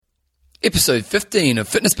Episode 15 of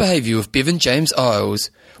Fitness Behaviour with Bevan James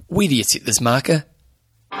Isles. Where do you set this marker?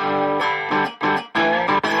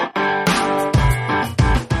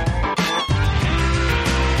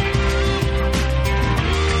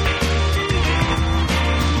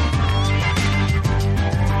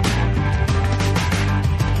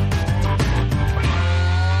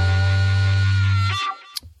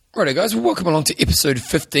 Righto guys, well, welcome along to episode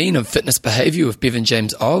 15 of Fitness Behaviour with Bevan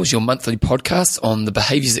James Isles, your monthly podcast on the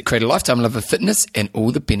behaviours that create a lifetime love of fitness and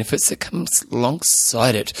all the benefits that comes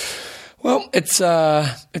alongside it. Well, it's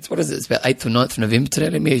what is it? It's about 8th or 9th of November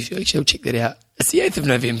today. Let me actually check that out. It's the 8th of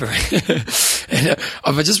November. And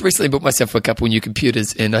I've just recently bought myself a couple new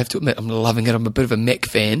computers, and I have to admit I'm loving it. I'm a bit of a Mac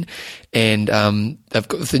fan, and I've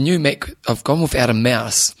got with the new Mac, I've gone without a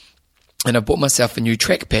mouse. And I bought myself a new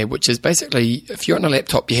trackpad, which is basically, if you're on a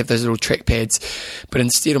laptop, you have those little trackpads, but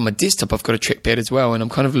instead on my desktop, I've got a trackpad as well. And I'm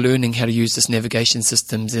kind of learning how to use this navigation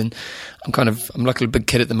systems. And I'm like a big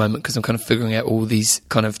kid at the moment because I'm kind of figuring out all these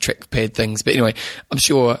kind of trackpad things. But anyway, I'm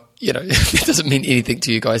sure, it doesn't mean anything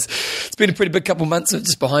to you guys. It's been a pretty big couple of months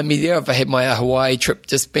just behind me there. I've had my Hawaii trip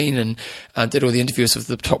just been and did all the interviews with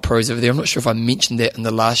the top pros over there. I'm not sure if I mentioned that in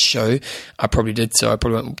the last show. I probably did, so I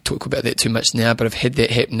probably won't talk about that too much now, but I've had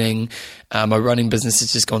that happening. My running business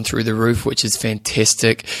has just gone through the roof, which is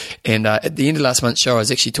fantastic. And at the end of last month's show, I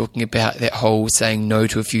was actually talking about that whole saying no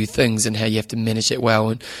to a few things and how you have to manage it well.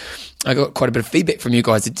 And I got quite a bit of feedback from you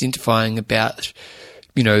guys identifying about,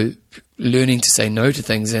 learning to say no to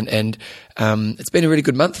things. And it's been a really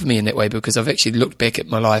good month for me in that way, because I've actually looked back at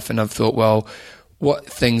my life and I've thought, well, what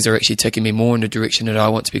things are actually taking me more in the direction that I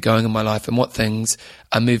want to be going in my life, and what things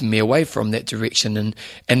are moving me away from that direction,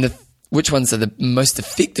 and which ones are the most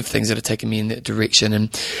effective things that are taking me in that direction.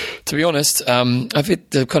 And to be honest, I've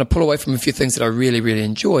had to kind of pull away from a few things that I really, really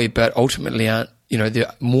enjoy, but ultimately aren't, there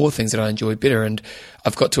are more things that I enjoy better. And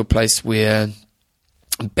I've got to a place where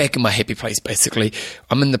I'm back in my happy place, basically.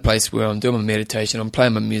 I'm in the place where I'm doing my meditation, I'm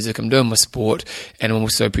playing my music, I'm doing my sport, and I'm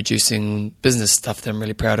also producing business stuff that I'm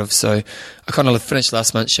really proud of. So I kind of finished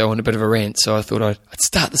last month's show on a bit of a rant, so I thought I'd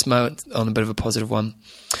start this moment on a bit of a positive one.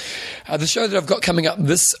 The show that I've got coming up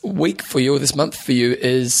this week for you, or this month for you,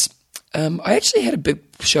 is I actually had a big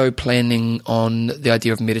show planning on the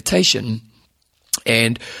idea of meditation.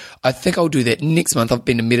 And I think I'll do that next month. I've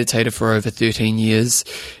been a meditator for over 13 years,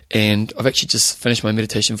 and I've actually just finished my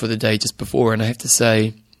meditation for the day just before, and I have to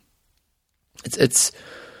say it's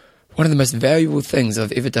one of the most valuable things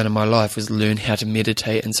I've ever done in my life was learn how to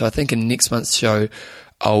meditate. And so I think in next month's show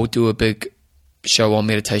I'll do a big show on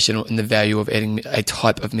meditation and the value of adding a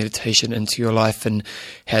type of meditation into your life and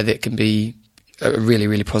how that can be a really,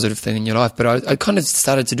 really positive thing in your life. But I kind of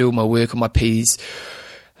started to do all my work on my P's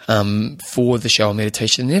for the show on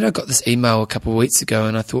meditation. And then I got this email a couple of weeks ago,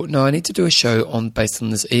 and I thought, no, I need to do a show based on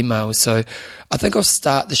this email. So I think I'll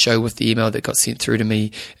start the show with the email that got sent through to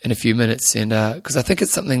me in a few minutes, and because I think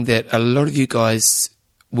it's something that a lot of you guys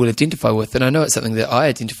will identify with, and I know it's something that I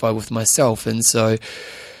identify with myself. And so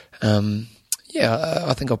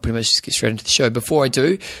I think I'll pretty much just get straight into the show. Before I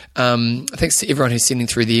do, thanks to everyone who's sending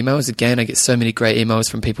through the emails. Again, I get so many great emails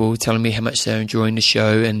from people telling me how much they're enjoying the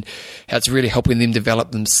show and how it's really helping them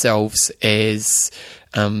develop themselves as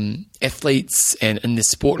athletes and in their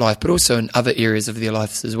sport life, but also in other areas of their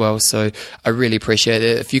lives as well. So I really appreciate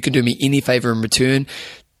it. If you can do me any favour in return,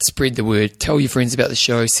 spread the word. Tell your friends about the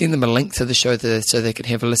show. Send them a link to the show so they can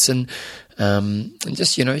have a listen, and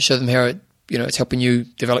just show them how it's helping you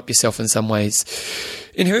develop yourself in some ways.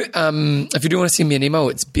 Anywho, if you do want to send me an email,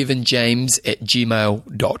 it's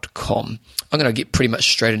bevanjames@gmail.com. I'm going to get pretty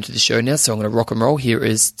much straight into the show now, so I'm going to rock and roll. Here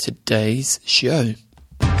is today's show.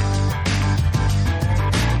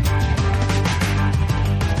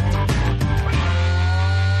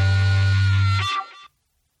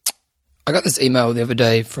 I got this email the other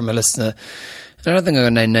day from a listener. I don't think I'm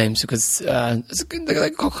going to name names because they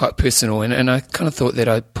got quite personal, and I kind of thought that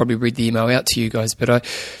I'd probably read the email out to you guys, but I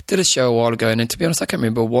did a show a while ago, and to be honest, I can't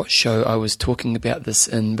remember what show I was talking about this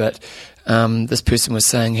in, but this person was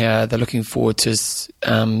saying how they're looking forward to,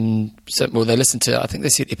 they listened to, I think they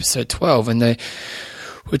said episode 12, and they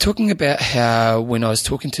were talking about how when I was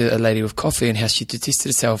talking to a lady with coffee and how she detested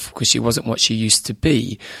herself because she wasn't what she used to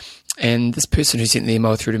be. And this person who sent the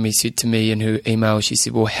email through to me said to me in her email, she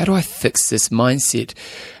said, well, how do I fix this mindset?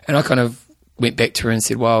 And I kind of went back to her and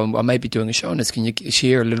said, well, I may be doing a show on this. Can you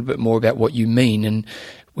share a little bit more about what you mean? And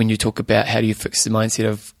when you talk about how do you fix the mindset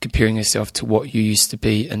of comparing yourself to what you used to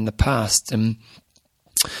be in the past? And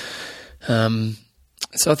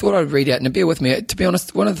So I thought I'd read out, and bear with me. To be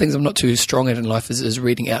honest, one of the things I'm not too strong at in life is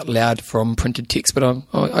reading out loud from printed text, but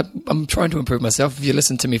I'm trying to improve myself. If you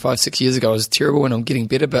listened to me 5-6 years ago, I was terrible, and I'm getting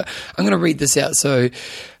better, but I'm going to read this out. So,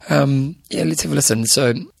 let's have a listen.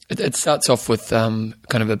 So it starts off with kind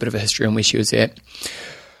of a bit of a history on where she was at.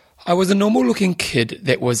 I was a normal-looking kid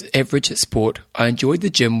that was average at sport. I enjoyed the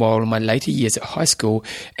gym while in my later years at high school,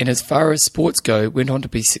 and as far as sports go, went on to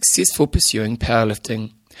be successful pursuing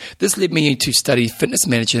powerlifting. This led me to study fitness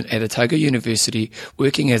management at Otago University,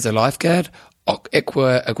 working as a lifeguard,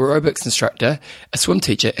 aqua aerobics instructor, a swim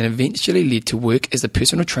teacher, and eventually led to work as a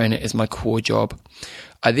personal trainer as my core job.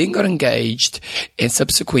 I then got engaged and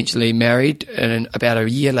subsequently married, and about a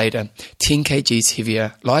year later, 10 kgs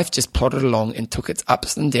heavier. Life just plodded along and took its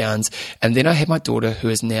ups and downs, and then I had my daughter, who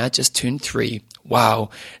has now just turned 3. Wow,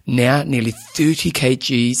 now nearly 30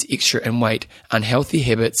 kgs extra in weight, unhealthy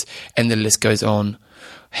habits, and the list goes on.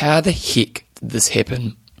 How the heck did this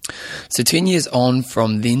happen? So 10 years on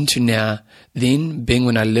from then to now, then being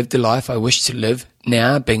when I lived the life I wished to live,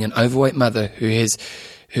 now being an overweight mother who,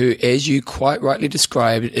 as you quite rightly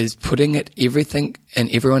described, is putting it everything and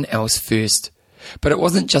everyone else first. But it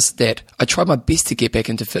wasn't just that. I tried my best to get back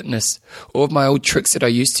into fitness. All of my old tricks that I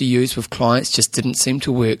used to use with clients just didn't seem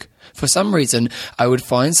to work. For some reason, I would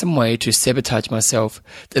find some way to sabotage myself.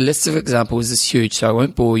 The list of examples is huge, so I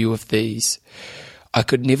won't bore you with these. I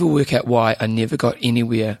could never work out why I never got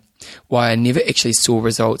anywhere, why I never actually saw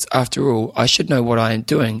results. After all, I should know what I am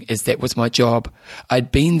doing, as that was my job. I'd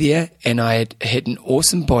been there, and I had an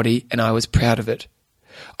awesome body, and I was proud of it.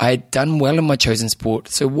 I had done well in my chosen sport,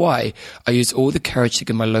 so why? I used all the courage to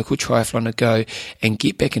give my local triathlon a go and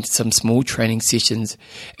get back into some small training sessions.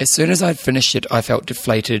 As soon as I'd finished it, I felt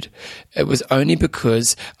deflated. It was only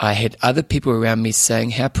because I had other people around me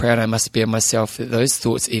saying how proud I must be of myself that those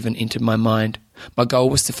thoughts even entered my mind. My goal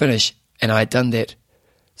was to finish, and I had done that.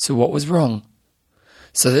 So what was wrong?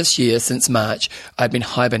 So this year, since March, I've been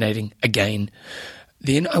hibernating again.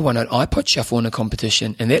 Then I won an iPod Shuffle in a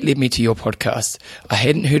competition, and that led me to your podcast. I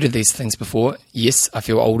hadn't heard of these things before. Yes, I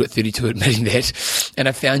feel old at 32 admitting that. And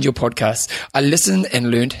I found your podcast. I listened and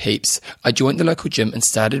learned heaps. I joined the local gym and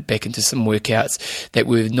started back into some workouts that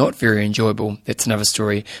were not very enjoyable. That's another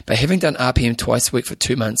story. But having done RPM twice a week for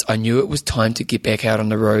 2 months, I knew it was time to get back out on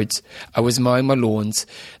the roads. I was mowing my lawns.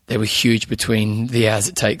 They were huge between the hours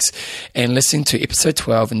it takes. And listening to episode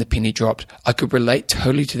 12 and the penny dropped, I could relate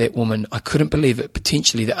totally to that woman. I couldn't believe it.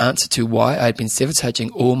 Potentially the answer to why I'd been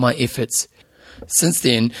sabotaging all my efforts. Since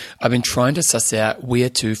then, I've been trying to suss out where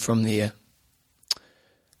to from there.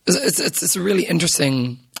 It's a really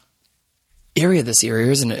interesting area, this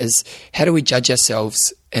area, isn't it? Is how do we judge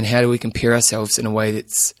ourselves and how do we compare ourselves in a way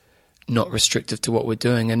that's not restrictive to what we're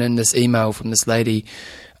doing? And in this email from this lady,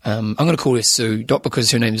 I'm going to call her Sue, not because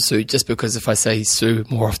her name is Sue, just because if I say Sue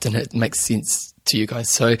more often, it makes sense to you guys.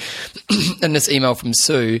 So in this email from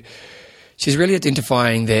Sue, she's really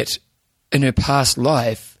identifying that in her past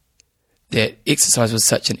life, that exercise was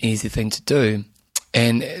such an easy thing to do.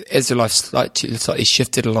 And as her life slightly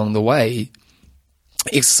shifted along the way,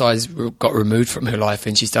 exercise got removed from her life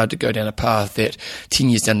and she started to go down a path that 10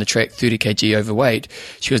 years down the track, 30 kg overweight,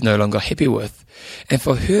 she was no longer happy with. And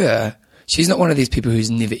for her, she's not one of these people who's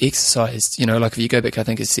never exercised. You know, like if you go back, I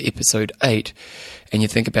think it's to episode 8, and you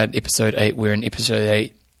think about episode 8, where in episode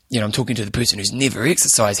 8, you know, I'm talking to the person who's never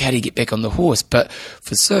exercised. How do you get back on the horse? But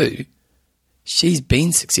for Sue, she's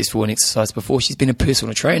been successful in exercise before. She's been a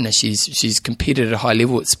personal trainer. She's competed at a high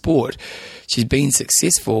level at sport. She's been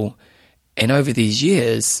successful. And over these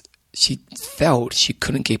years, she felt she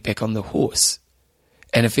couldn't get back on the horse.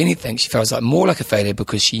 And if anything, she felt like more like a failure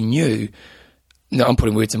because she knew, no, I'm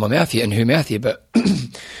putting words in my mouth here, in her mouth here, but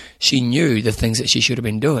she knew the things that she should have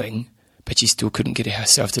been doing, but she still couldn't get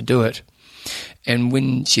herself to do it. And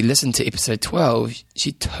when she listened to episode 12,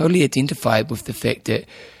 she totally identified with the fact that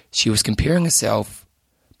she was comparing herself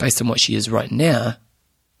based on what she is right now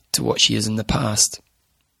to what she is in the past.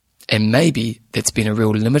 And maybe that's been a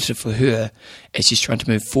real limiter for her as she's trying to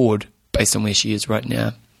move forward based on where she is right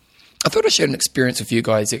now. I thought I'd share an experience with you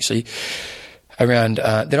guys actually around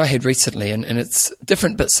that I had recently, and it's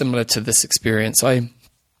different but similar to this experience.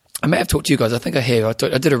 I may have talked to you guys. I think I have.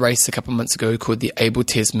 I did a race a couple of months ago called the Abel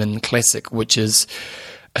Tasman Classic, which is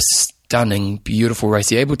a stunning, beautiful race.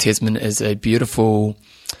 The Abel Tasman is a beautiful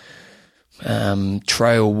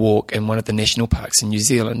trail walk in one of the national parks in New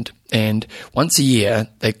Zealand. And once a year,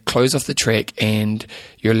 they close off the track and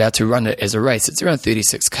you're allowed to run it as a race. It's around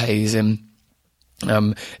 36 Ks, and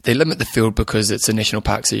they limit the field because it's a national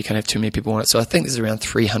park, so you can't have too many people on it. So I think there's around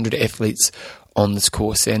 300 athletes on this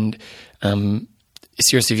course, and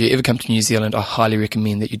seriously, if you ever come to New Zealand, I highly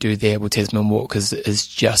recommend that you do the Abel Tasman Walk, because it is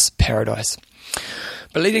just paradise.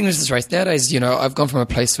 But leading into this race, nowadays, I've gone from a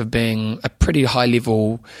place of being a pretty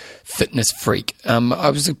high-level fitness freak. I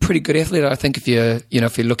was a pretty good athlete. I think if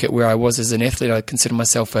you look at where I was as an athlete, I consider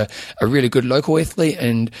myself a really good local athlete,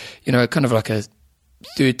 and, kind of like a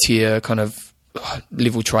third-tier kind of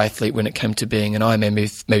level triathlete when it came to being an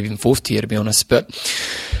Ironman, maybe even fourth tier, to be honest. But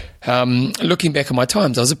looking back at my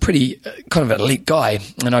times, I was a pretty kind of an elite guy,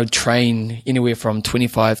 and I would train anywhere from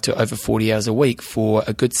 25 to over 40 hours a week for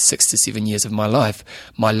a good 6 to 7 years of my life.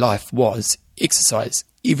 My life was exercise.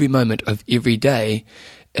 Every moment of every day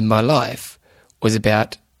in my life was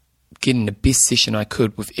about getting the best session I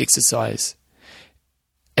could with exercise.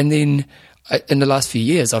 And then in the last few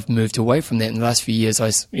years, I've moved away from that. In the last few years, I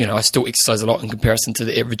still exercise a lot in comparison to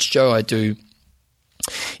the average Joe. I do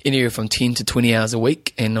anywhere from 10 to 20 hours a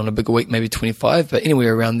week, and on a bigger week, maybe 25, but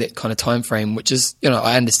anywhere around that kind of time frame, which is,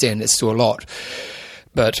 I understand it's still a lot.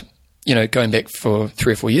 But, going back for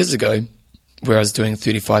 3 or 4 years ago, where I was doing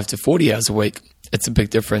 35 to 40 hours a week, it's a big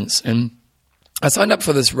difference. And I signed up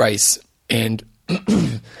for this race, and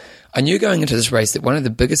I knew going into this race that one of the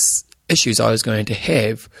biggest issues I was going to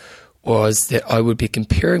have was that I would be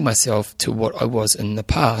comparing myself to what I was in the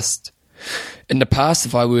past. In the past,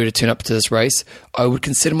 if I were to turn up to this race, I would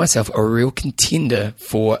consider myself a real contender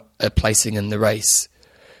for a placing in the race,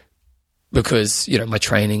 because, my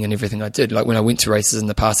training and everything I did. Like when I went to races in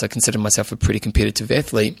the past, I considered myself a pretty competitive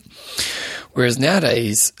athlete. Whereas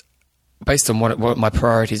nowadays, based on what my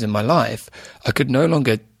priorities in my life, I could no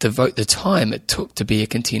longer devote the time it took to be a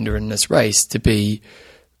contender in this race, to be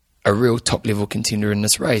a real top-level contender in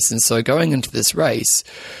this race. And so going into this race,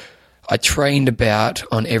 I trained about,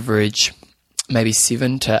 on average, maybe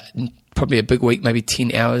 7 to probably a big week, maybe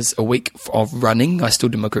 10 hours a week of running. I still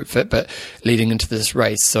do my group fit, but leading into this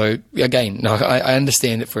race. So again, I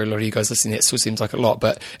understand that for a lot of you guys listening, that still seems like a lot,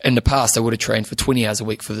 but in the past, I would have trained for 20 hours a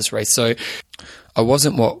week for this race. So I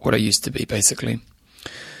wasn't what I used to be, basically.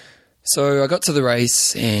 So I got to the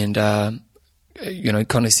race, and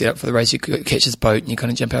kind of set up for the race. You could catch this boat and you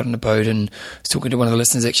kind of jump out on the boat, and I was talking to one of the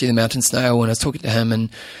listeners, actually, the Mountain Snail, and I was talking to him, and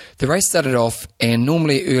the race started off, and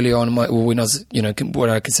normally early on, when I was, what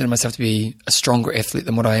I consider myself to be a stronger athlete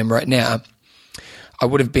than what I am right now, I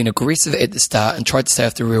would have been aggressive at the start and tried to stay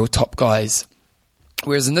after real top guys.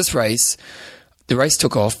 Whereas in this race, the race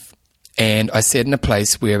took off, and I sat in a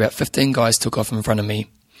place where about 15 guys took off in front of me.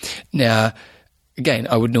 Now, again,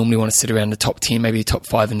 I would normally want to sit around the top 10, maybe top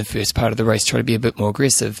 5 in the first part of the race, try to be a bit more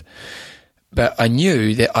aggressive. But I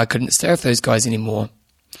knew that I couldn't stay with those guys anymore.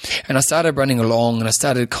 And I started running along, and I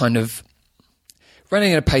started kind of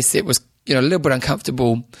running at a pace that was, a little bit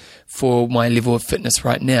uncomfortable for my level of fitness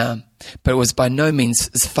right now. But it was by no means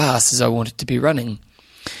as fast as I wanted to be running.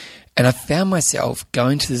 And I found myself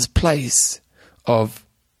going to this place of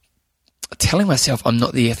telling myself I'm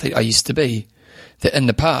not the athlete I used to be. That in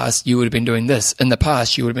the past, you would have been doing this. In the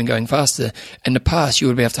past, you would have been going faster. In the past, you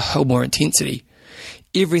would be able to hold more intensity.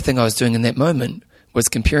 Everything I was doing in that moment was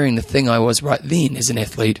comparing the thing I was right then as an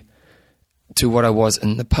athlete to what I was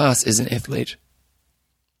in the past as an athlete.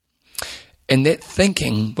 And that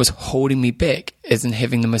thinking was holding me back as in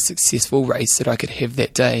having the most successful race that I could have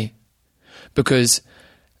that day. Because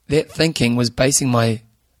that thinking was basing my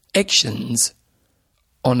actions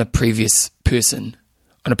on a previous person,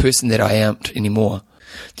 on a person that I aren't anymore.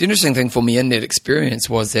 The interesting thing for me in that experience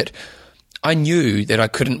was that I knew that I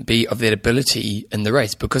couldn't be of that ability in the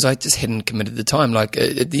race because I just hadn't committed the time. Like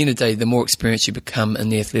at the end of the day, the more experienced you become in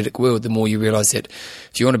the athletic world, the more you realize that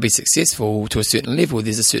if you want to be successful to a certain level,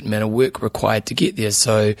 there's a certain amount of work required to get there.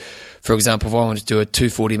 So, for example, if I want to do a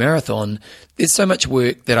 240 marathon, there's so much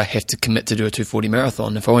work that I have to commit to do a 240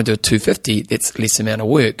 marathon. If I want to do a 250, that's less amount of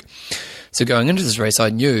work. So going into this race, I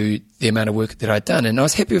knew the amount of work that I'd done, and I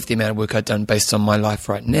was happy with the amount of work I'd done based on my life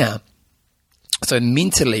right now. So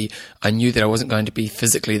mentally, I knew that I wasn't going to be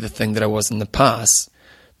physically the thing that I was in the past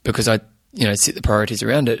because I, set the priorities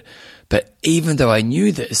around it. But even though I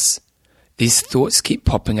knew this, these thoughts keep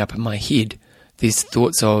popping up in my head. These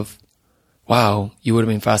thoughts of, wow, you would have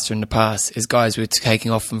been faster in the past. As guys were taking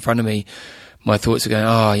off in front of me, my thoughts were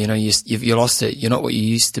going, you lost it. You're not what you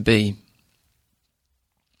used to be.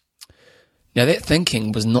 Now, that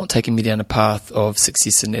thinking was not taking me down a path of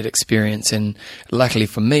success in that experience, and luckily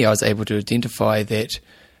for me, I was able to identify that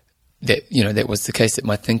was the case, that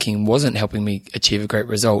my thinking wasn't helping me achieve a great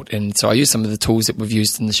result. And so I used some of the tools that we've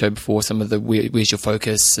used in the show before, some of the where's your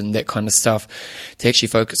focus and that kind of stuff, to actually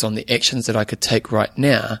focus on the actions that I could take right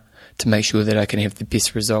now to make sure that I can have the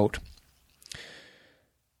best result.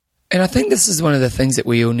 And I think this is one of the things that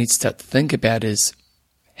we all need to start to think about is,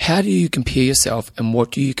 how do you compare yourself and what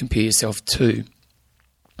do you compare yourself to?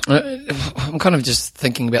 I'm kind of just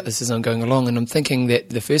thinking about this as I'm going along, and I'm thinking that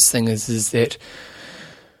the first thing is that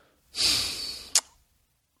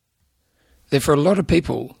for a lot of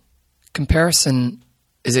people, comparison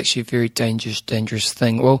is actually a very dangerous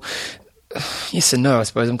thing. Well, yes and no, I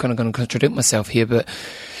suppose. I'm kind of going to contradict myself here, but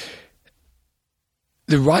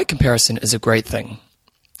the right comparison is a great thing.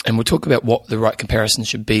 And we'll talk about what the right comparison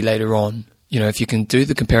should be later on. You know, if you can do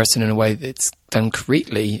the comparison in a way that's done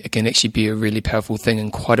correctly, it can actually be a really powerful thing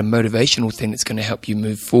and quite a motivational thing that's going to help you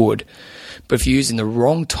move forward. But if you're using the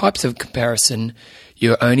wrong types of comparison,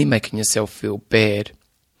 you're only making yourself feel bad.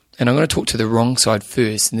 And I'm going to talk to the wrong side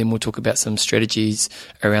first, and then we'll talk about some strategies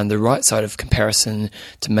around the right side of comparison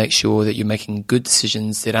to make sure that you're making good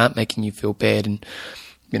decisions that aren't making you feel bad and,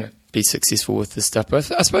 you know, be successful with this stuff.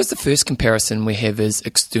 But I suppose the first comparison we have is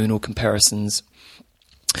external comparisons.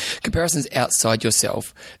 Comparisons outside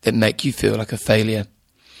yourself that make you feel like a failure.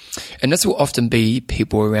 And this will often be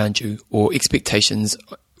people around you or expectations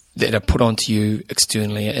that are put onto you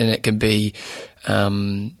externally. And it can be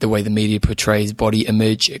the way the media portrays body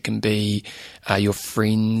image. It can be your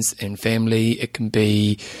friends and family. It can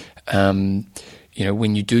be, you know,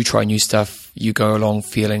 when you do try new stuff, you go along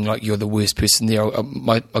feeling like you're the worst person there.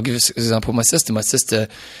 I'll give you an example of my sister. My sister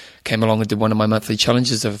came along and did one of my monthly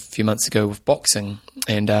challenges a few months ago with boxing.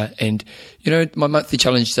 And you know, my monthly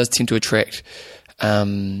challenge does tend to attract,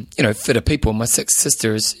 you know, fitter people. My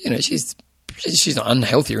sister is, you know, she's not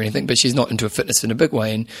unhealthy or anything, but she's not into fitness in a big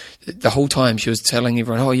way. And the whole time she was telling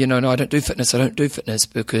everyone, oh, you know, no, I don't do fitness,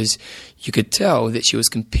 because you could tell that she was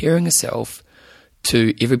comparing herself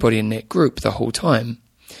to everybody in that group the whole time.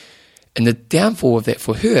 And the downfall of that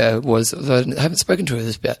for her was, I haven't spoken to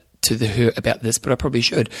her about this, but I probably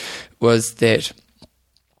should, was that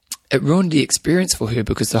it ruined the experience for her,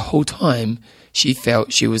 because the whole time she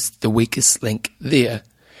felt she was the weakest link there.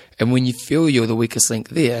 And when you feel you're the weakest link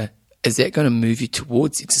there, is that going to move you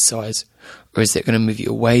towards exercise, or is that going to move you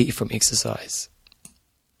away from exercise?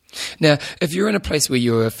 Now, if you're in a place where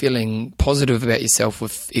you're feeling positive about yourself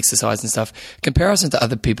with exercise and stuff, comparison to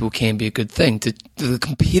other people can be a good thing. The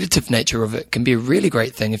competitive nature of it can be a really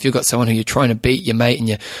great thing. If you've got someone who you're trying to beat, your mate, and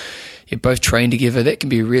you're both trained together, that can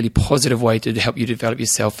be a really positive way to help you develop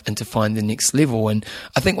yourself and to find the next level. And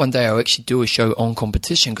I think one day I'll actually do a show on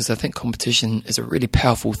competition, because I think competition is a really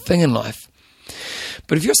powerful thing in life.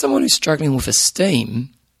 But if you're someone who's struggling with esteem,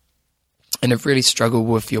 and have really struggled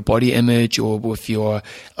with your body image or with your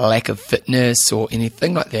lack of fitness or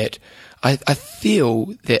anything like that, I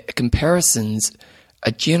feel that comparisons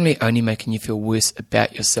are generally only making you feel worse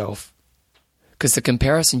about yourself. Because the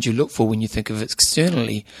comparisons you look for when you think of it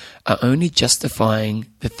externally are only justifying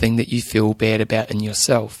the thing that you feel bad about in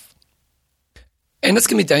yourself. And this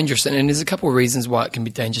can be dangerous, and there's a couple of reasons why it can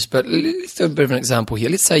be dangerous, but let's do a bit of an example here.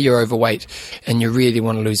 Let's say you're overweight and you really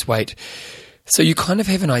want to lose weight. So you kind of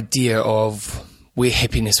have an idea of where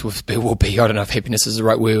happiness will be. I don't know if happiness is the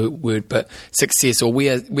right word, but success, or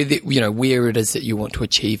where it is that you want to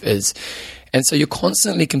achieve is. And so you're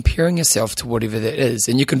constantly comparing yourself to whatever that is.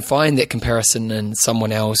 And you can find that comparison in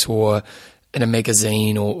someone else or in a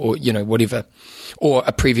magazine or you know, whatever, or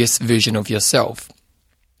a previous version of yourself.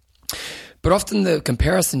 But often the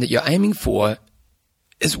comparison that you're aiming for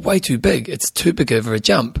is way too big. It's too big of a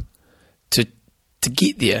jump to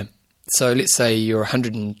get there. So let's say you're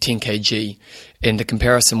 110 kg and the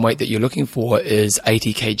comparison weight that you're looking for is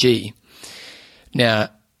 80 kg. Now,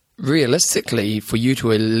 realistically, for you to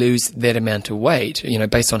lose that amount of weight, you know,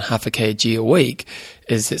 based on half a kg a week,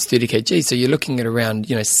 it's 30 kg. So you're looking at around,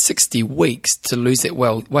 60 weeks to lose that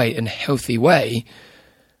weight in a healthy way.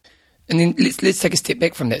 And then let's take a step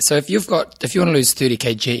back from that. So if you want to lose 30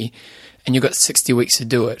 kg and you've got 60 weeks to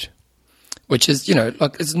do it, which is,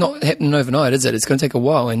 it's not happening overnight, is it? It's going to take a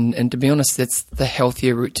while. And to be honest, that's the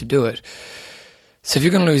healthier route to do it. So if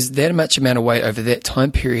you're going to lose that much amount of weight over that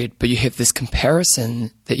time period, but you have this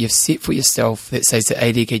comparison that you've set for yourself that says that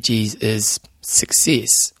 80 kgs is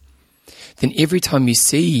success, then every time you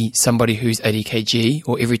see somebody who's 80 kg,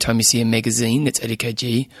 or every time you see a magazine that's 80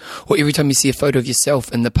 kg, or every time you see a photo of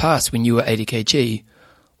yourself in the past when you were 80 kg,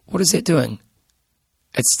 what is that doing?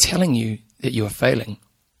 It's telling you that you are failing.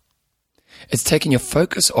 It's taking your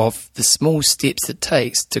focus off the small steps it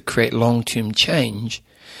takes to create long-term change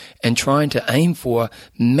and trying to aim for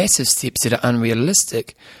massive steps that are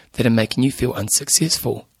unrealistic, that are making you feel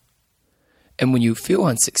unsuccessful. And when you feel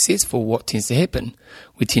unsuccessful, what tends to happen?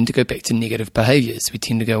 We tend to go back to negative behaviors. We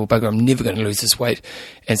tend to go, well, bugger, I'm never going to lose this weight.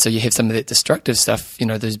 And so you have some of that destructive stuff,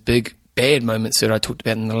 those big, bad moments that I talked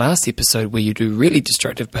about in the last episode where you do really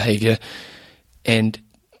destructive behavior, and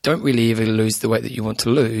don't really ever lose the weight that you want to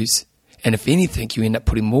lose. And if anything, you end up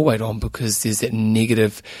putting more weight on because there's that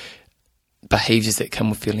negative behaviours that come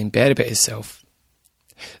with feeling bad about yourself.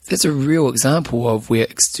 That's a real example of where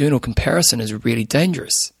external comparison is really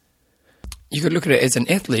dangerous. You could look at it as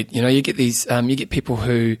an athlete. You get these, you get people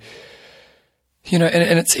who,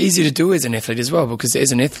 and it's easy to do as an athlete as well, because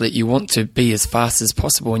as an athlete, you want to be as fast as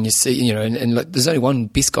possible, and you see, and like, there's only one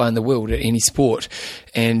best guy in the world at any sport,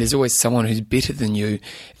 and there's always someone who's better than you.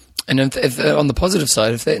 And if on the positive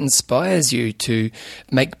side, if that inspires you to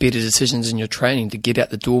make better decisions in your training, to get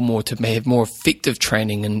out the door more, to have more effective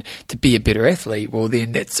training and to be a better athlete, well,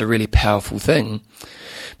 then that's a really powerful thing.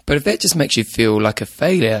 But if that just makes you feel like a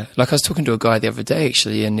failure, like I was talking to a guy the other day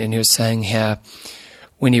actually, and he was saying how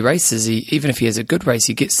when he races, even if he has a good race,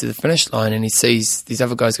 he gets to the finish line and he sees these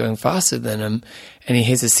other guys going faster than him, and he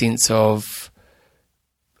has a sense of,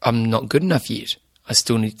 I'm not good enough yet. I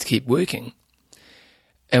still need to keep working.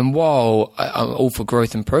 And while I'm all for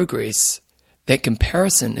growth and progress, that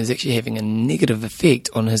comparison is actually having a negative effect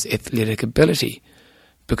on his athletic ability,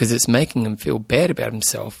 because it's making him feel bad about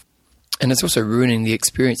himself. And it's also ruining the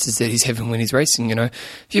experiences that he's having when he's racing. If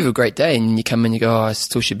you have a great day and you come in and you go, I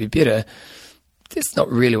still should be better, that's not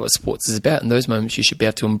really what sports is about. In those moments, you should be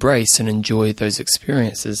able to embrace and enjoy those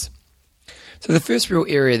experiences. So the first real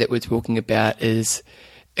area that we're talking about is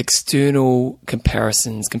external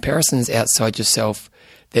comparisons outside yourself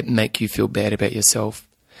that make you feel bad about yourself.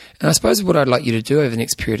 And I suppose what I'd like you to do over the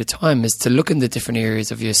next period of time is to look in the different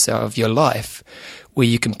areas of your life where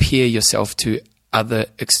you compare yourself to other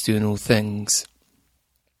external things.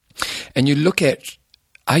 And you look at,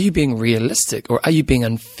 are you being realistic, or are you being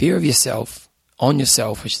unfair on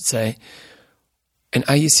yourself, I should say, and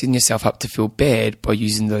are you setting yourself up to feel bad by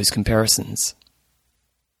using those comparisons?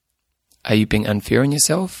 Are you being unfair on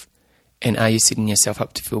yourself, and are you setting yourself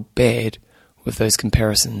up to feel bad with those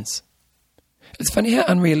comparisons? It's funny how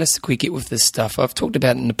unrealistic we get with this stuff. I've talked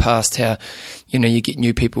about in the past how, you get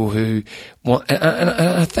new people who want, and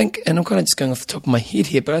I think, and I'm kind of just going off the top of my head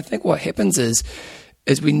here, but I think what happens is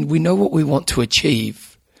we know what we want to achieve.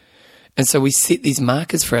 And so we set these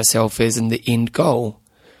markers for ourselves as in the end goal.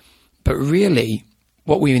 But really,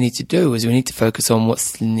 what we need to do is we need to focus on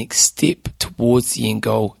what's the next step towards the end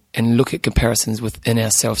goal and look at comparisons within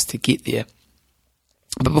ourselves to get there.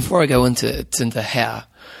 But before I go into how,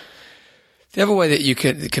 the other way that you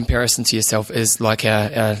can comparison to yourself is like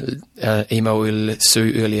our email with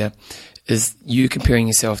Sue earlier, is you comparing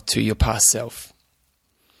yourself to your past self.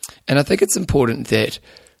 And I think it's important that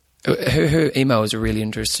her email is a really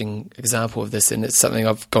interesting example of this, and it's something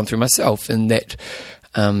I've gone through myself, in that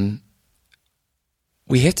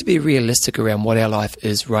we have to be realistic around what our life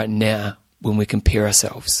is right now when we compare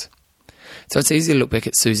ourselves. So it's easy to look back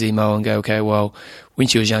at Sue's email and go, okay, well, when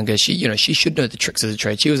she was younger, she should know the tricks of the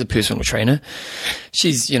trade. She was a personal trainer.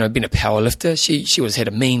 She's, been a power lifter. She had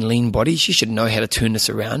a mean, lean body. She should know how to turn this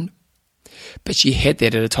around. But she had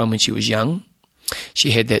that at a time when she was young.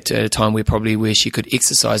 She had that at a time where she could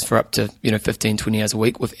exercise for up to, 15, 20 hours a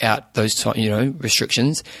week without those,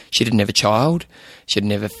 restrictions. She didn't have a child. She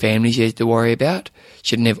didn't have a family she had to worry about.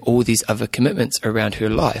 She didn't have all these other commitments around her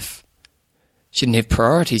life. She didn't have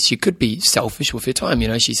priorities. She could be selfish with her time.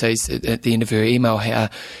 She says at the end of her email how,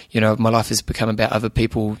 my life has become about other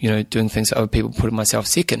people, doing things for other people, putting myself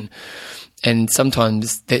second. And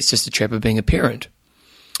sometimes that's just a trap of being a parent.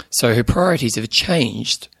 So her priorities have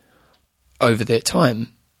changed over that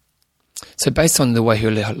time. So based on the way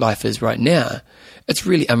her life is right now, it's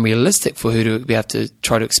really unrealistic for her to be able to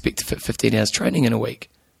try to expect to fit 15 hours training in a week.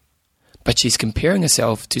 But she's comparing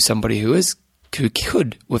herself to somebody who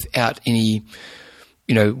could, without any,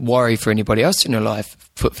 worry for anybody else in her life,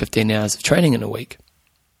 put 15 hours of training in a week.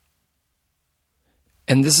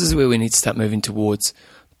 And this is where we need to start moving towards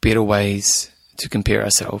better ways to compare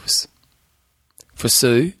ourselves. For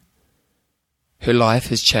Sue, her life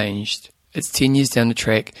has changed. It's 10 years down the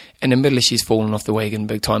track, and admittedly she's fallen off the wagon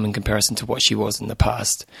big time in comparison to what she was in the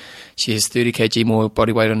past. She has 30 kg more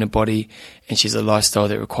body weight on her body, and she has a lifestyle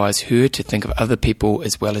that requires her to think of other people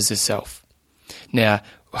as well as herself. Now,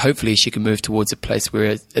 hopefully she can move towards a place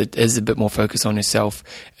where it is a bit more focused on herself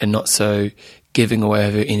and not so giving away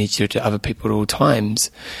of her energy to other people at all times.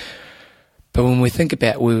 But when we think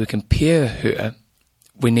about where we compare her,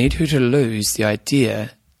 we need her to lose the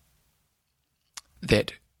idea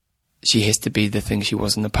that she has to be the thing she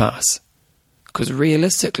was in the past. Because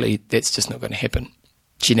realistically, that's just not going to happen.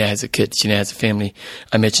 She now has a kid. She now has a family.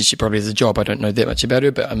 I imagine she probably has a job. I don't know that much about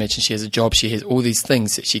her, but I imagine she has a job. She has all these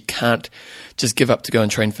things that she can't just give up to go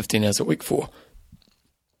and train 15 hours a week for.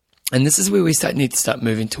 And this is where we need to start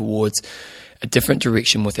moving towards a different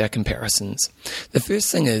direction with our comparisons. The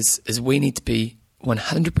first thing is we need to be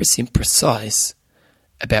 100% precise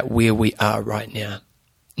about where we are right now.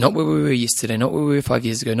 Not where we were yesterday, not where we were 5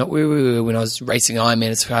 years ago, not where we were when I was racing Ironman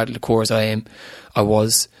as hardcore as I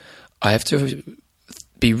was. I have to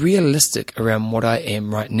be realistic around what I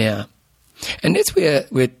am right now. And that's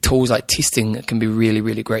where tools like testing can be a really,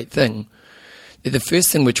 really great thing. The first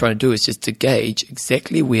thing we're trying to do is just to gauge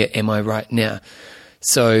exactly where am I right now.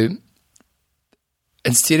 So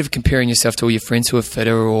instead of comparing yourself to all your friends who are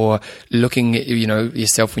fitter or looking at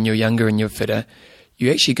yourself when you're younger and you're fitter, you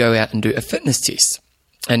actually go out and do a fitness test.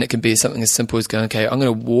 And it can be something as simple as going, okay, I'm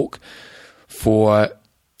going to walk for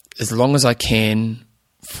as long as I can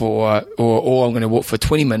or I'm going to walk for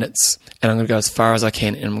 20 minutes and I'm going to go as far as I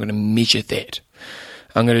can and I'm going to measure that.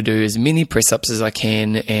 I'm going to do as many press-ups as I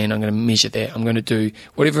can and I'm going to measure that. I'm going to do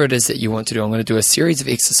whatever it is that you want to do. I'm going to do a series of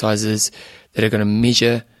exercises that are going to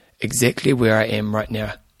measure exactly where I am right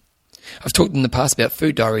now. I've talked in the past about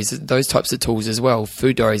food diaries, those types of tools as well.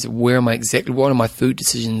 Food diaries, where am I exactly, what are my food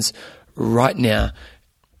decisions right now?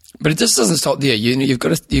 But it just doesn't stop there. You've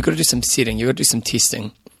got to do some setting. You've got to do some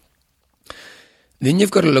testing. Then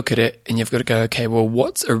you've got to look at it and you've got to go, okay, well,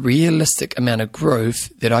 what's a realistic amount of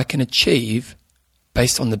growth that I can achieve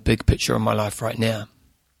based on the big picture of my life right now?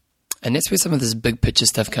 And that's where some of this big picture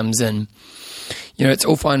stuff comes in. It's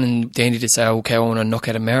all fine and dandy to say, okay, I want to knock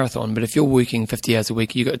out a marathon. But if you're working 50 hours a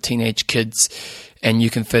week, you've got teenage kids and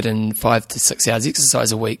you can fit in 5 to 6 hours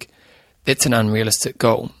exercise a week, that's an unrealistic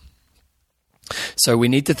goal. So we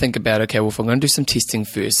need to think about, okay, well, if I'm going to do some testing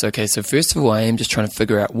first. Okay, so first of all, I am just trying to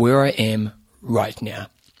figure out where I am right now.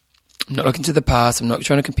 I'm not looking to the past. I'm not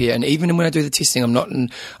trying to compare. And even when I do the testing, I'm not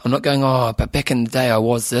going, but back in the day I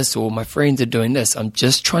was this, or my friends are doing this. I'm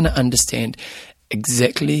just trying to understand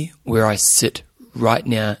exactly where I sit right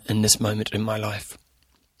now in this moment in my life.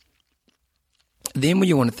 Then when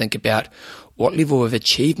you want to think about what level of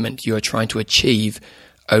achievement you are trying to achieve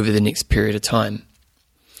over the next period of time.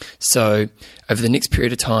 So over the next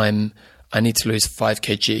period of time, I need to lose 5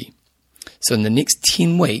 kg. So in the next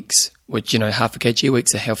 10 weeks, which, half a kg a week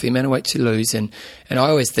is a healthy amount of weight to lose. And I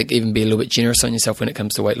always think even be a little bit generous on yourself when it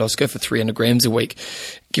comes to weight loss. Go for 300 grams a week.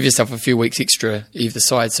 Give yourself a few weeks extra either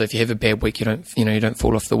side. So if you have a bad week, you don't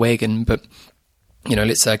fall off the wagon. But,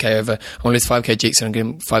 let's say, okay, I want to lose 5 kg, so I'm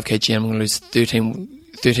going to get 5 kg and I'm going to lose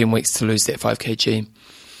 13 weeks to lose that 5 kg.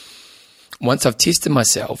 Once I've tested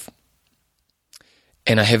myself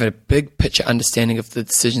and I have a big picture understanding of the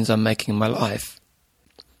decisions I'm making in my life,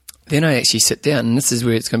 then I actually sit down, and this is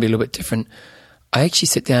where it's going to be a little bit different. I actually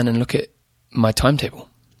sit down and look at my timetable.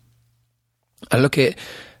 I look at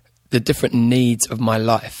the different needs of my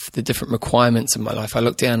life, the different requirements of my life. I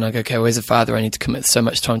look down and I go, okay, well, as a father, I need to commit so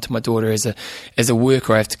much time to my daughter. As a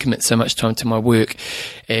worker, I have to commit so much time to my work.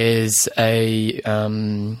 As a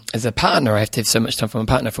partner, I have to have so much time for my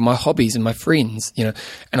partner, for my hobbies and my friends,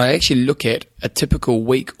 And I actually look at a typical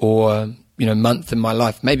week or, month in my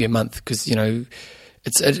life, maybe a month, because,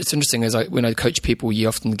 It's interesting when I coach people, you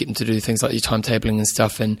often get them to do things like your timetabling and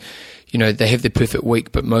stuff, and they have their perfect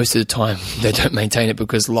week, but most of the time they don't maintain it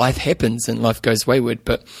because life happens and life goes wayward.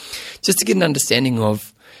 But just to get an understanding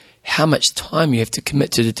of how much time you have to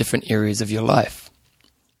commit to the different areas of your life.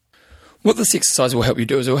 What this exercise will help you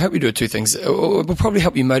do is it will help you do 2 things. It will probably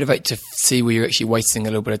help you motivate to see where you're actually wasting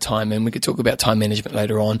a little bit of time. And we could talk about time management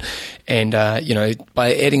later on. And,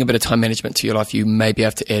 by adding a bit of time management to your life, you may be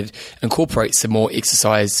able to incorporate some more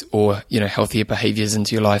exercise or, healthier behaviors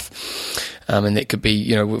into your life. And that could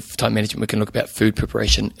be, with time management, we can look about food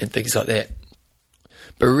preparation and things like that.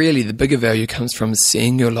 But really, the bigger value comes from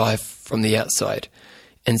seeing your life from the outside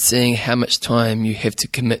and seeing how much time you have to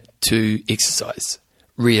commit to exercise.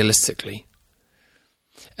 Realistically.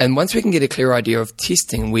 And once we can get a clear idea of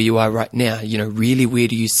testing where you are right now, really where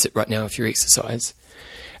do you sit right now with your exercise,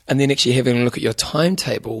 and then actually having a look at your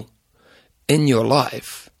timetable in your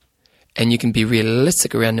life, and you can be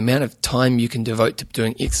realistic around the amount of time you can devote to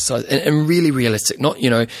doing exercise, and really realistic, not,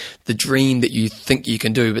 the dream that you think you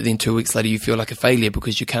can do, but then 2 weeks later you feel like a failure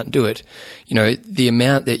because you can't do it. The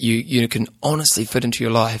amount that you can honestly fit into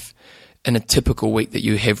your life in a typical week that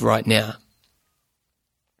you have right now.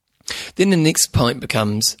 Then the next point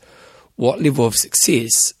becomes, what level of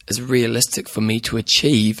success is realistic for me to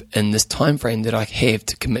achieve in this time frame that I have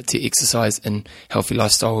to commit to exercise and healthy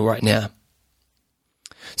lifestyle right now?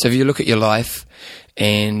 So if you look at your life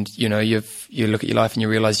and you look at your life and you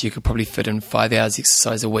realize you could probably fit in 5 hours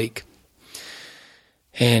exercise a week,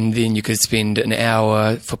 and then you could spend an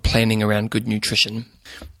hour for planning around good nutrition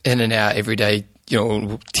and an hour every day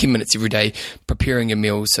 10 minutes every day preparing your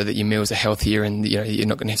meals so that your meals are healthier and, you're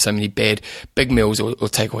not going to have so many bad big meals or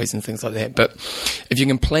takeaways and things like that. But if you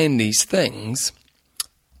can plan these things,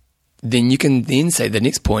 then you can then say the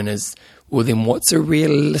next point is, well, then what's a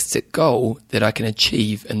realistic goal that I can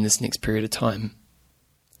achieve in this next period of time?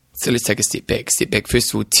 So let's take a step back. First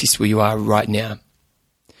of all, test where you are right now.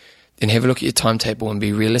 Then have a look at your timetable and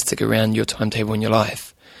be realistic around your timetable in your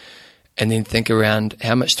life. And then think around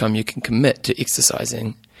how much time you can commit to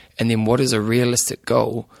exercising. And then what is a realistic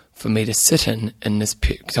goal for me to sit in this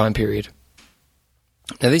time period?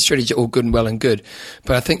 Now, these strategies are all good and well and good,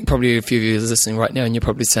 but I think probably a few of you are listening right now and you're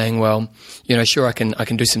probably saying, well, sure, I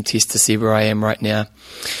can do some tests to see where I am right now,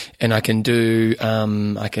 and I can look at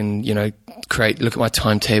my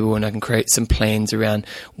timetable, and I can create some plans around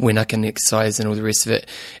when I can exercise and all the rest of it,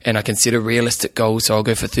 and I can set a realistic goal, so I'll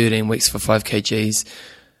go for 13 weeks for 5 kgs,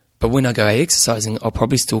 but when I go exercising, I'll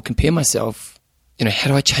probably still compare myself. How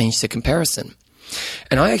do I change the comparison?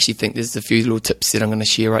 And I actually think there's a few little tips that I'm going to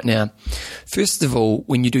share right now. First of all,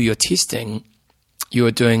 when you do your testing,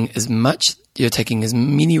 you're taking as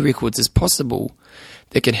many records as possible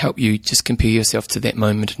that can help you just compare yourself to that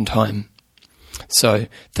moment in time. So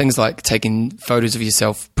things like taking photos of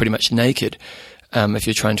yourself pretty much naked, if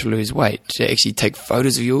you're trying to lose weight, to actually take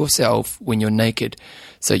photos of yourself when you're naked.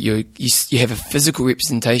 So you have a physical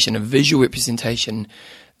representation, a visual representation,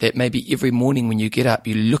 that maybe every morning when you get up,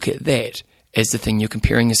 you look at that as the thing you're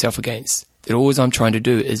comparing yourself against. That all I'm trying to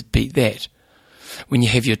do is beat that. When you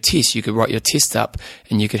have your tests, you could write your tests up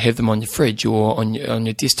and you could have them on your fridge or on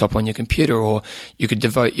your desktop on your computer, or you could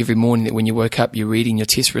devote every morning that when you woke up, you're reading your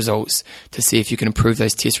test results to see if you can improve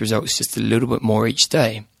those test results just a little bit more each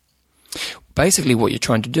day. Basically, what you're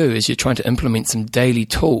trying to do is you're trying to implement some daily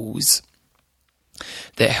tools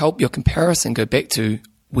that help your comparison go back to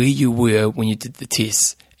where you were when you did the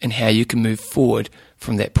tests and how you can move forward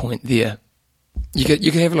from that point there. You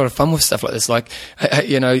can have a lot of fun with stuff like this. Like,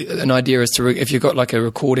 an idea is to, if you've got like a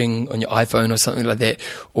recording on your iPhone or something like that,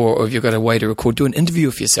 or if you've got a way to record, do an interview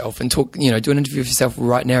of yourself and talk, do an interview of yourself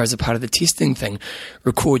right now as a part of the testing thing.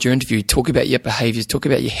 Record your interview, talk about your behaviors, talk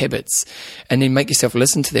about your habits, and then make yourself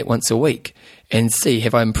listen to that once a week and see,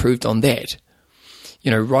 have I improved on that?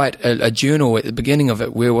 Write a journal at the beginning of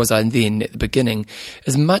it. Where was I then at the beginning?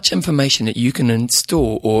 As much information that you can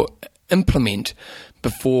install or implement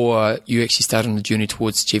before you actually start on the journey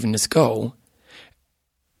towards achieving this goal,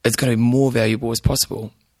 it's going to be more valuable as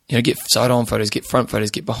possible. Get side-on photos, get front photos,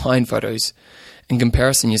 get behind photos, and compare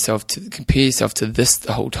yourself to this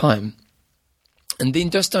the whole time. And then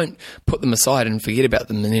just don't put them aside and forget about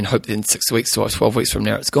them and then hope that in 6 weeks or 12 weeks from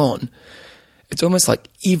now it's gone. It's almost like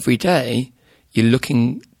every day you're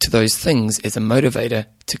looking to those things as a motivator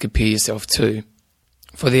to compare yourself to.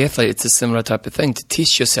 For the athlete, it's a similar type of thing, to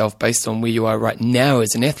test yourself based on where you are right now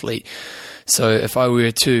as an athlete. So if I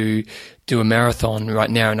were to do a marathon right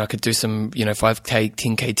now and I could do some, 5K,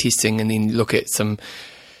 10K testing and then look at some,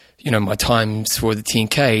 my times for the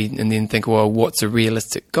 10K and then think, well, what's a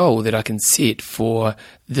realistic goal that I can set for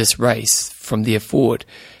this race from there forward?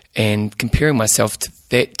 And comparing myself to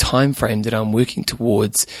that time frame that I'm working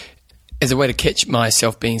towards as a way to catch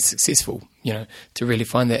myself being successful, to really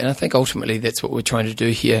find that. And I think ultimately that's what we're trying to do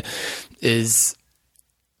here. Is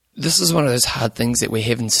this is one of those hard things that we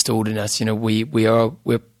have installed in us.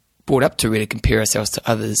 We're brought up to really compare ourselves to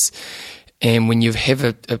others. And when you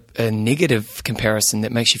have a negative comparison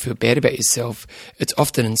that makes you feel bad about yourself, it's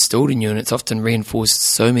often installed in you and it's often reinforced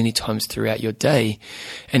so many times throughout your day.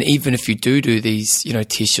 And even if you do these,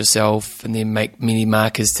 test yourself and then make many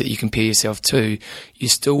markers that you compare yourself to, you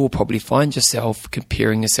still will probably find yourself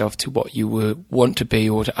comparing yourself to what you want to be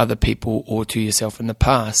or to other people or to yourself in the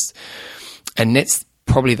past. And that's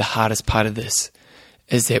probably the hardest part of this,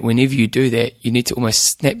 is that whenever you do that, you need to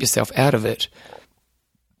almost snap yourself out of it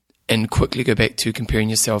and quickly go back to comparing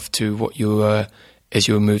yourself to what you were as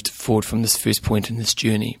you were moved forward from this first point in this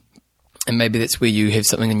journey. And maybe that's where you have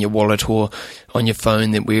something in your wallet or on your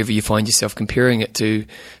phone that wherever you find yourself comparing it to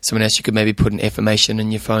someone else, you could maybe put an affirmation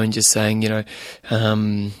in your phone just saying,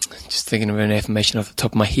 just thinking of an affirmation off the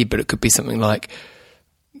top of my head, but it could be something like,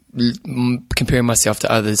 comparing myself to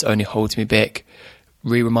others only holds me back.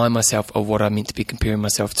 Remind myself of what I meant to be comparing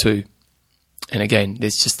myself to. And again,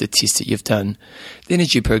 that's just the test that you've done. Then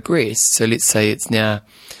as you progress, so let's say it's now,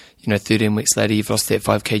 13 weeks later, you've lost that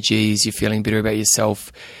 5 kgs, you're feeling better about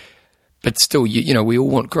yourself, but still, we all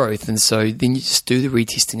want growth. And so then you just do the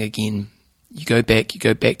retesting again. You go back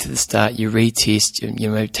to the start, you retest,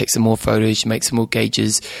 you maybe take some more photos, you make some more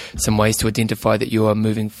gauges, some ways to identify that you are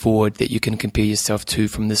moving forward, that you can compare yourself to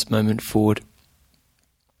from this moment forward.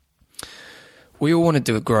 we all want to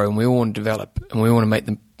do it grow, and we all want to develop, and we want to make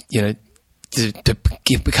them,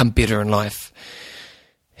 become better in life.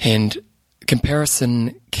 And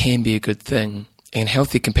comparison can be a good thing, and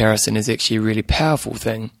healthy comparison is actually a really powerful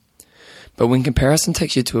thing. But when comparison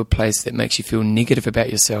takes you to a place that makes you feel negative about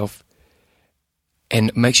yourself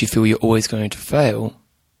and makes you feel you're always going to fail,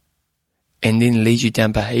 and then leads you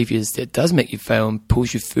down behaviours that does make you fail and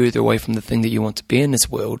pulls you further away from the thing that you want to be in this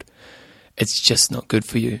world, it's just not good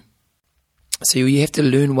for you. So you have to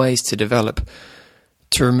learn ways to develop,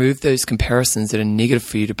 to remove those comparisons that are negative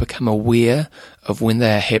for you, to become aware of when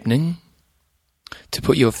they are happening, to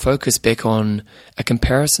put your focus back on a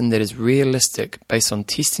comparison that is realistic based on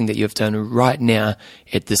testing that you have done right now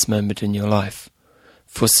at this moment in your life.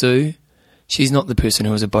 For Sue, she's not the person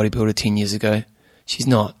who was a bodybuilder 10 years ago. She's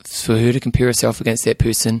not. For her to compare herself against that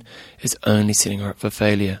person is only setting her up for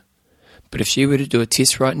failure. But if she were to do a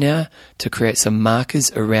test right now to create some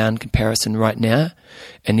markers around comparison right now,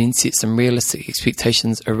 and then set some realistic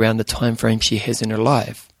expectations around the time frame she has in her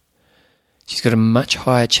life, she's got a much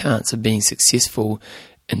higher chance of being successful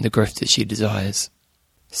in the growth that she desires.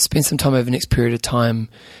 Spend some time over the next period of time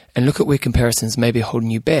and look at where comparisons may be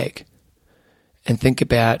holding you back, and think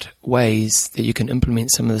about ways that you can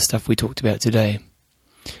implement some of the stuff we talked about today.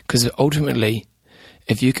 Because ultimately,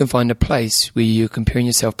 if you can find a place where you're comparing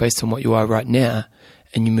yourself based on what you are right now,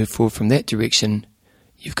 and you move forward from that direction,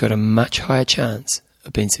 you've got a much higher chance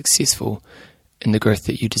of being successful in the growth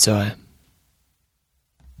that you desire.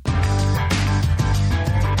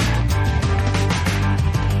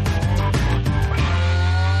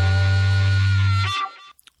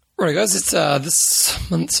 Right, guys, it's this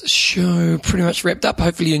month's show pretty much wrapped up.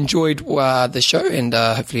 Hopefully you enjoyed the show, and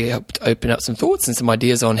hopefully it helped open up some thoughts and some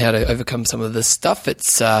ideas on how to overcome some of this stuff.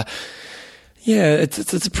 It's a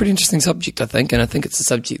pretty interesting subject, I think, and I think it's a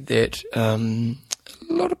subject that a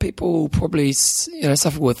lot of people probably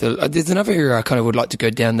suffer with. There's another area I kind of would like to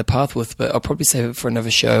go down the path with, but I'll probably save it for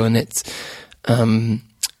another show, and that's the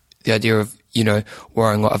idea of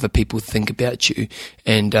worrying what other people think about you.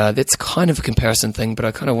 And that's kind of a comparison thing, but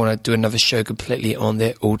I kind of want to do another show completely on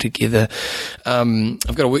that altogether.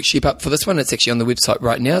 I've got a worksheet up for this one. It's actually on the website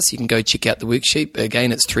right now, so you can go check out the worksheet.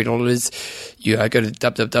 Again, it's $3. You go to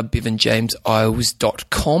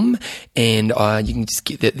www.bevanjamesisles.com, and you can just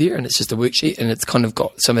get that there, and it's just a worksheet, and it's kind of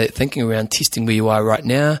got some of that thinking around testing where you are right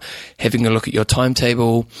now, having a look at your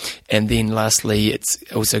timetable, and then lastly, it's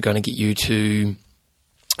also going to get you to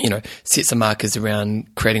set some markers around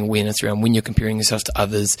creating awareness around when you're comparing yourself to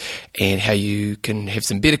others, and how you can have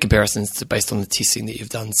some better comparisons based on the testing that you've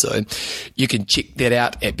done. So you can check that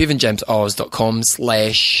out at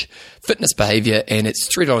bevanjamesisles.com/fitness behavior, and it's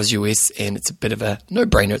 $3 US, and it's a bit of a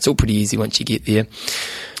no-brainer. It's all pretty easy once you get there.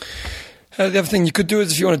 The other thing you could do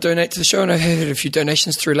is if you want to donate to the show, and I've had a few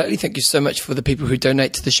donations through lately. Thank you so much for the people who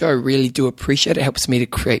donate to the show. I really do appreciate it. It helps me to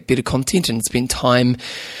create better content and spend time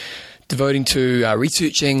devoting to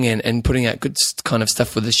researching and putting out good kind of stuff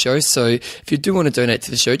for the show. So if you do want to donate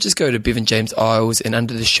to the show, just go to Bevan James Isles, and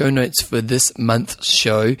under the show notes for this month's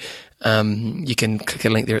show, you can click a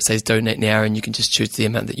link there. It says donate now, and you can just choose the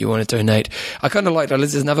amount that you want to donate. I kind of like,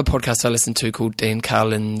 there's another podcast I listen to called Dan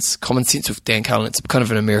Carlin's Common Sense with Dan Carlin. It's kind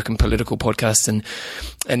of an American political podcast, and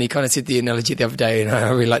he kind of said the analogy the other day, and I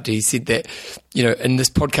really liked it. He said that, in this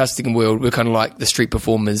podcasting world, we're kind of like the street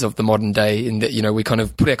performers of the modern day, in that, we kind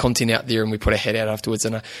of put our content out there and we put our head out afterwards,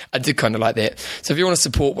 and I did kind of like that. So if you want to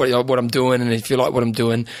support what I'm doing, and if you like what I'm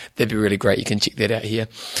doing, that'd be really great. You can check that out here.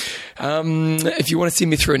 If you want to send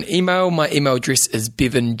me through an email, my email address is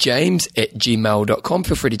bevanjames@gmail.com.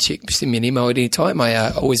 Feel free to send me an email at any time.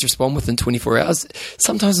 I always respond within 24 hours.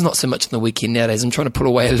 Sometimes not so much on the weekend nowadays. I'm trying to pull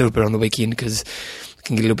away a little bit on the weekend because it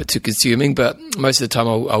can get a little bit too consuming, but most of the time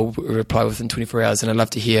I'll reply within 24 hours, and I'd love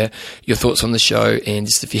to hear your thoughts on the show, and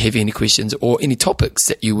just if you have any questions or any topics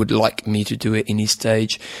that you would like me to do at any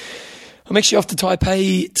stage. I'm actually off to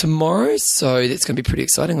Taipei tomorrow, so that's going to be pretty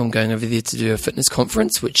exciting. I'm going over there to do a fitness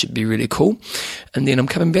conference, which should be really cool. And then I'm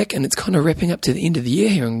coming back, and it's kind of wrapping up to the end of the year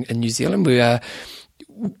here in New Zealand. We are,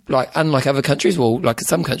 unlike other countries, like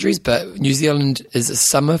some countries, but New Zealand is a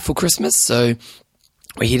summer for Christmas, so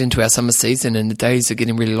we head into our summer season, and the days are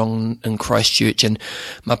getting really long in Christchurch, and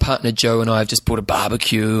my partner Joe and I have just bought a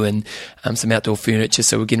barbecue and some outdoor furniture,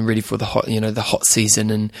 so we're getting ready for the hot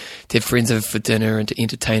season, and to have friends over for dinner and to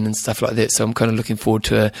entertain and stuff like that. So I'm kind of looking forward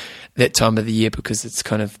to that time of the year, because it's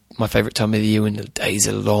kind of my favourite time of the year when the days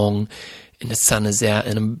are long and the sun is out,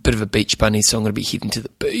 and I'm a bit of a beach bunny, so I'm going to be heading to the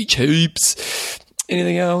beach heaps.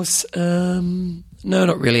 Anything else? No,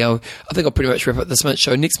 not really. I think I'll pretty much wrap up this month's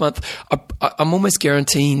show. Next month, I'm almost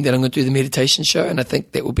guaranteeing that I'm going to do the meditation show, and I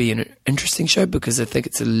think that will be an interesting show because I think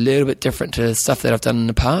it's a little bit different to stuff that I've done in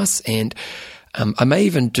the past, and I may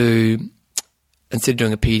even do, instead of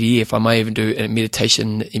doing a PDF, I may even do a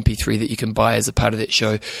meditation MP3 that you can buy as a part of that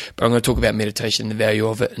show. But I'm going to talk about meditation, the value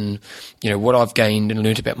of it, and what I've gained and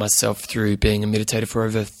learnt about myself through being a meditator for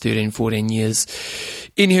over 13, 14 years.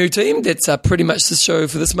 Anywho, team, that's pretty much the show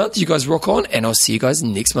for this month. You guys rock on, and I'll see you guys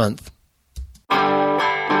next month.